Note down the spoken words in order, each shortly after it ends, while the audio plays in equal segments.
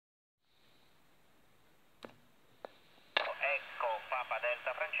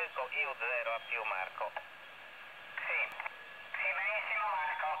più 0 a più Marco. Sì, sì, benissimo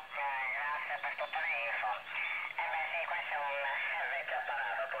Marco, grazie per tutte le info. Beh sì, questo è un vecchio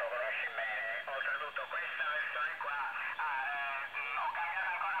apparato, tu lo conosci bene. Oltretutto questa versione qua, ho cambiato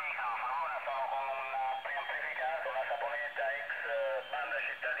ancora il microfono, ora sono con un preamplificato, una saponetta ex banda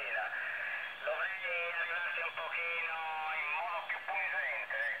cittadina. Dovrei arrivarci un pochino in modo più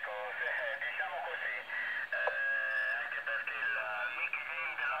pungente, ecco, diciamo così, anche perché il mic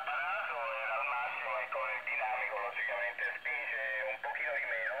gain dell'apparato era al massimo e con il dinamico logicamente spinge un pochino di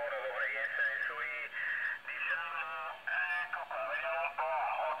meno. Ora dovrei essere sui, diciamo, ecco qua, vediamo un po',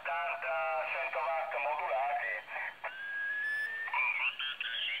 80-100 watt modulati.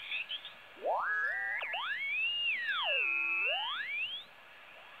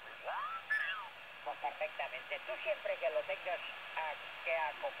 Perfectamente. Tú siempre que lo tengas que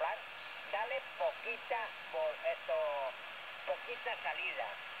acoplar, dale poquita salida.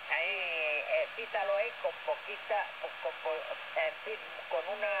 Ahí, excítalo ahí con poquita, en fin, con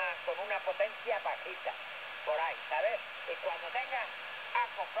una potencia bajita, por ahí, ¿sabes? Y cuando tengas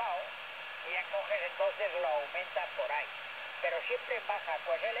acoplado, ya coges entonces lo aumentas por ahí. Pero siempre en baja,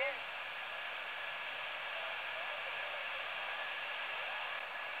 pues él es.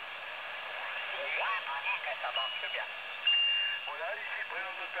 Voilà, ici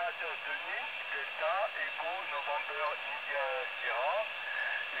prénom d'opérateur Denis, Delta, Echo, November, Lydia, Sierra.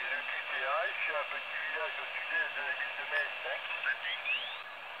 Et le QTA, c'est un petit village au sud-est de la ville de Metz.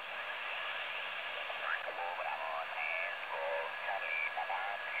 Bravo, Nesco, Charlie, Papa.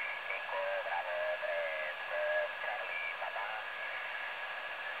 Echo, bravo, 3, Charlie, Papa.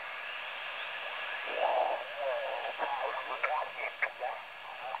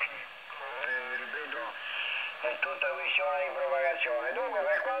 Vedo è tutta questione di propagazione. Dunque,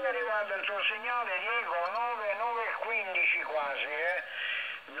 per quanto riguarda il suo segnale, Diego, 9,15 quasi,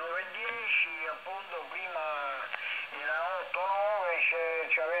 9,10, appunto prima era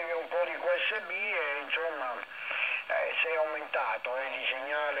 8,9, c'avevi un po' di QSB e insomma si è aumentato di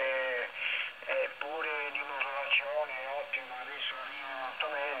segnale pure di modulazione, ottimo, adesso arriva molto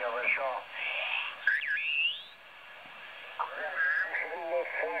meglio, perciò...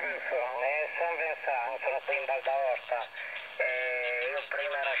 San Vincent, sono qui in Val d'Aosta. Io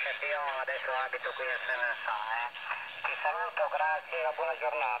prima ero a Châtillon, adesso abito qui a San Vincent. Ti saluto, grazie, una buona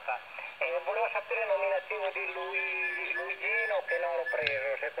giornata. Volevo sapere il nominativo di Luigino che non l'ho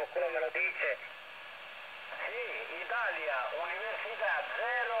preso, se qualcuno me lo dice. Sì, Italia, Università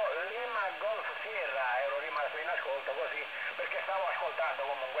 0, Lima Golf Sierra, ero rimasto in ascolto così, perché stavo ascoltando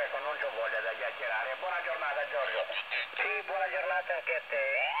comunque, non c'ho voglia da chiacchierare. Buona giornata Giorgio. Sì, buona giornata anche a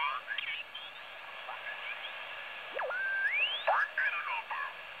te.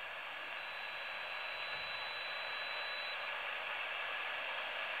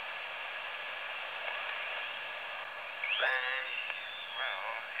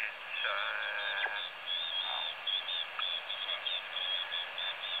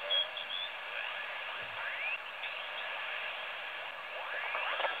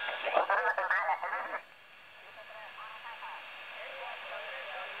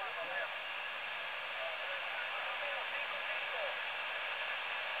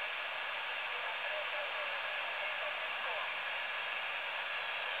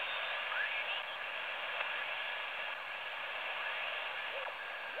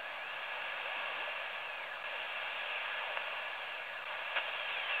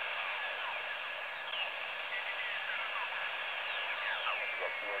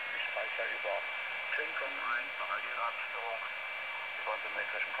 10,1 Parallelabstörung über den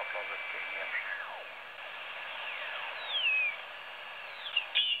symmetrischen Kopplungssystem hier.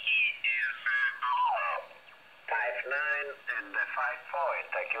 5-9 and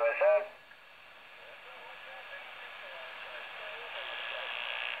 5-4, thank you, sir.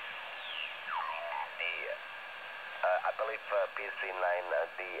 I believe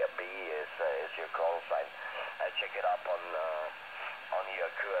PC9DB is your call sign. Check it up on your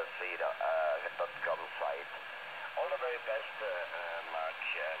QSC.com site. All the very best, Mark,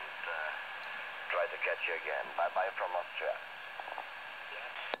 and try to catch you again. Bye-bye from Austria.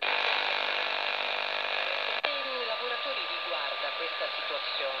 I lavoratori riguarda questa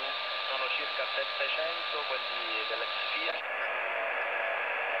situazione? Sono circa 700 quelli dell'ex FIA.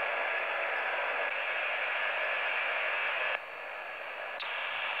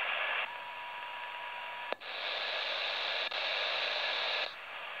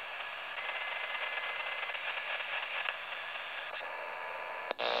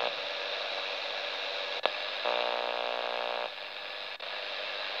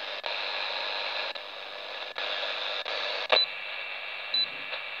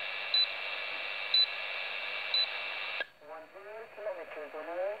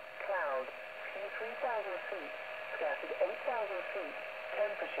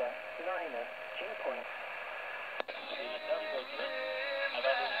 temperature, minor, dew point.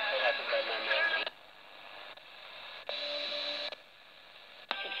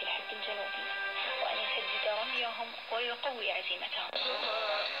 في الحد الجنوبي وأن يسدد رميهم ويقوي عزيمتهم.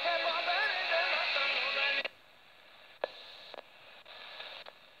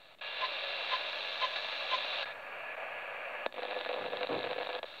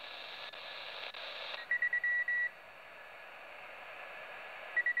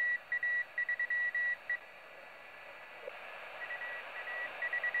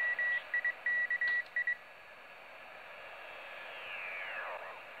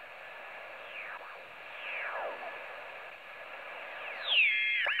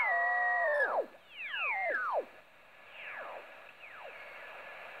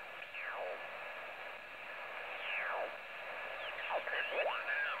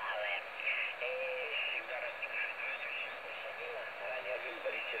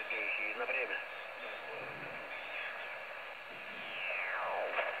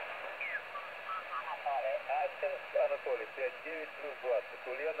 Анатолий, 5-9 плюс 20.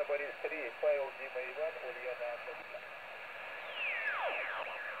 Ульяна Борис 3, Павел Дима Иван, Ульяна Анна.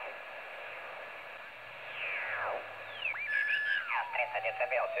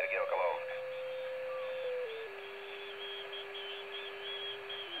 Децибел, Сергей Околов.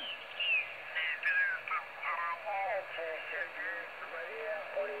 Сергей, Мария,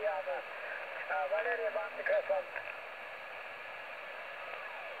 Ульяна. Валерий, вам микрофон.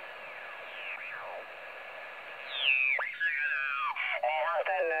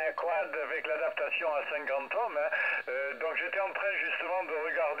 Antenne quad avec l'adaptation à 50 ohms. Donc j'étais en train justement de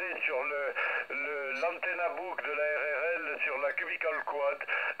regarder sur l'antenna book de la RRL sur la cubicle quad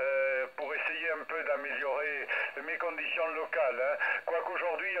pour essayer un peu d'améliorer mes conditions locales. Quoique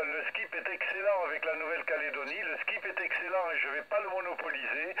aujourd'hui le skip est excellent avec la Nouvelle-Calédonie, le skip est excellent et je ne vais pas le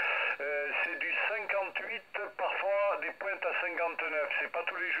monopoliser. C'est du 58, parfois des pointes à 59. C'est pas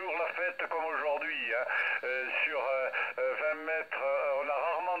tous les jours la fête comme aujourd'hui. Sur 20 mètres, on a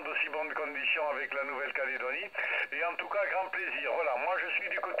rarement d'aussi bonnes conditions avec la Nouvelle-Calédonie. Et en tout cas, grand plaisir. Voilà, moi je suis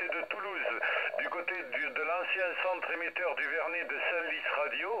du côté de Toulouse, du côté de l'ancien centre émetteur du Vernet de Saint-Lys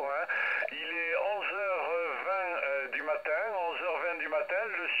Radio. Il est 11h20 du matin, 11h20 du matin,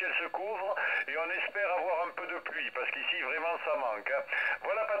 le ciel se couvre et on espère avoir un peu de pluie parce qu'ici vraiment ça manque.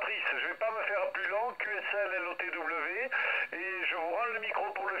 Voilà Patrice, je ne vais pas me faire plus long, QSL LOTW, et je vous rends le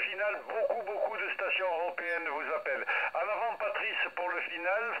micro pour le final. Beaucoup de stations européennes vous appellent. En avant Patrice pour le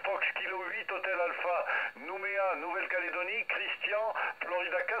final, Fox Kilo 8 Hotel Alpha, Nouméa, Nouvelle-Calédonie, Christian,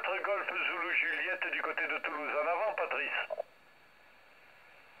 Florida 4 Golf Zulu Juliette du côté de Toulouse. En avant Patrice.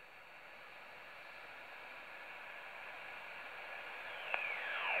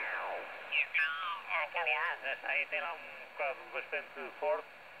 Aliás, aí tem lá um bocado bastante forte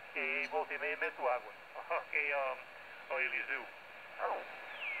e volta e meia meto água. Ok, ao Eliseu.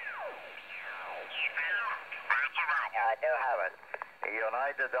 I do have it.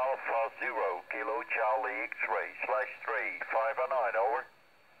 United Alpha 0, Kilo Charlie X-ray /3, 509, over.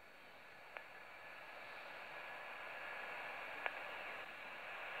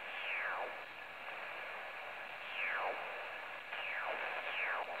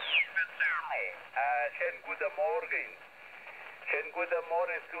 Schönen guten Morgen. Schönen guten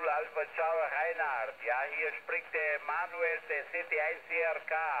Morgen zu Alpha Charlie Reinhard. Ja, hier spricht der Manuel der CT1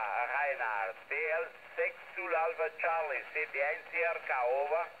 CRK Reinhard. DL6 zu Alpha Charlie, CT1 CRK,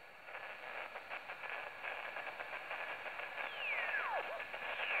 over.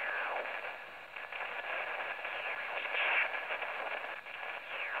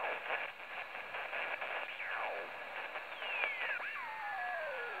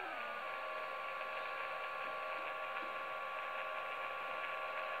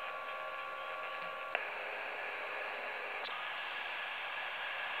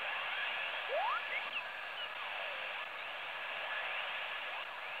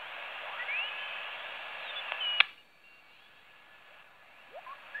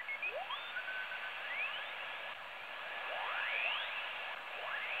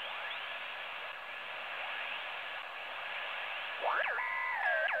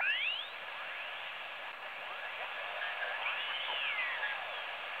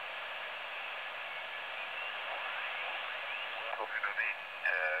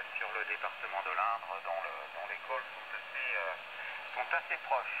 Sur le département de l'Indre, dont les cols sont assez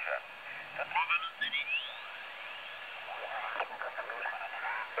proches.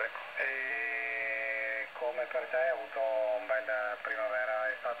 E come per te ho avuto un bel primavera,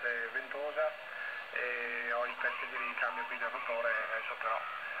 estate ventosa e ho i pezzi di ricambio qui del rotore, adesso però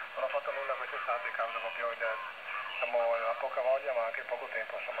non ho fatto nulla quest'estate, cambio proprio Siamo a poca voglia ma anche poco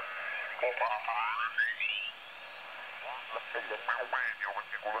tempo, insomma. Medio,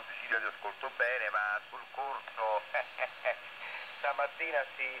 perché con la Sicilia ti ascolto bene, ma sul corso stamattina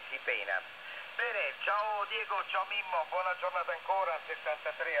si pena. Bene, ciao Diego, ciao Mimmo, buona giornata ancora,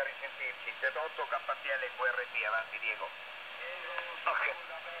 73 a risentirci, 78 KTL QRT, avanti Diego. Ok.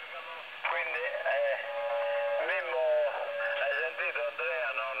 Quindi, Mimmo, hai sentito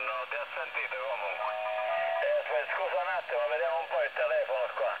Andrea? Non ti ha sentito comunque. Scusa un attimo, vediamo un po' il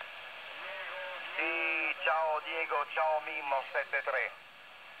telefono qua. Sì, ciao Diego, ciao Mimmo, 73.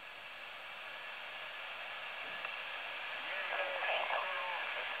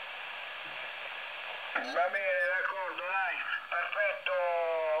 Va bene, d'accordo, dai. Perfetto,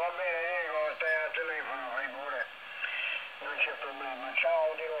 va bene Diego, stai al telefono, vai pure. Non c'è problema.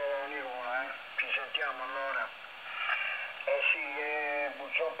 Ciao Nicola, ci sentiamo allora. Eh sì,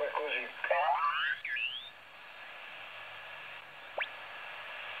 purtroppo è così.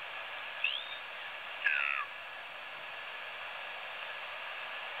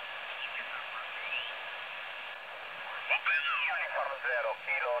 Uniform 0,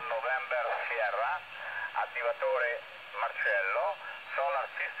 Kilo November Sierra, attivatore Marcello, Solar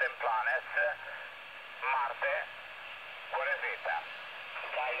System Planet, Marte, Quaresetta.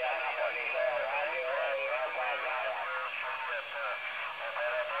 Italia Napoli, Radio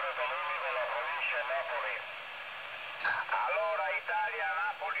operatore Domenico, la provincia Napoli. Allora Italia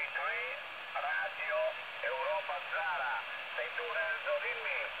Napoli 3, Radio Europa Zara, sei tu Renzo,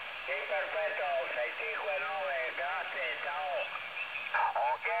 dimmi. Sì, perfetto, 659, grazie, ciao.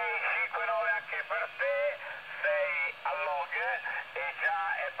 Ok, 5-9 anche per te, sei al log e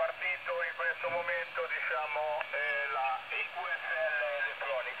già è partito in questo momento diciamo la IQSL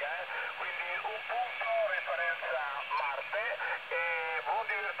elettronica, quindi un punto referenza Marte e buon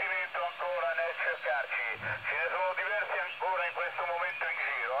divertimento ancora nel cercarci, ce ne sono diversi ancora in questo momento in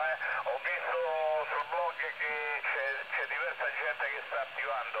giro, ho visto sul blog che c'è diversa gente che sta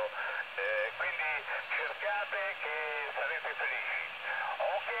attivando, quindi cercate che sarete felici.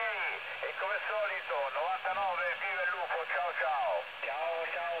 Ok, e come al solito 99, viva il lupo, ciao ciao.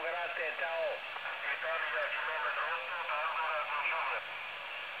 Ciao, grazie, ciao. Italia, chilometro 8, Barbara 25.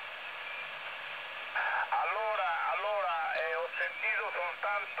 Allora, ho sentito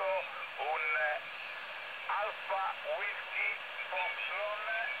soltanto un Alfa Whisky Foxtrot,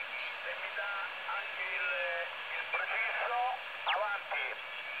 se mi dà anche il preciso, avanti.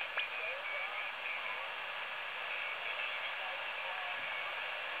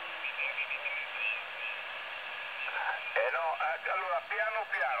 No, allora piano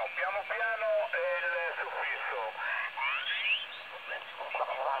piano il suffisso.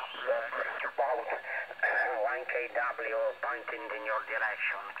 1 kW pointing in your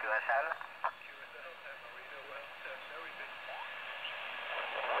direction, QSL.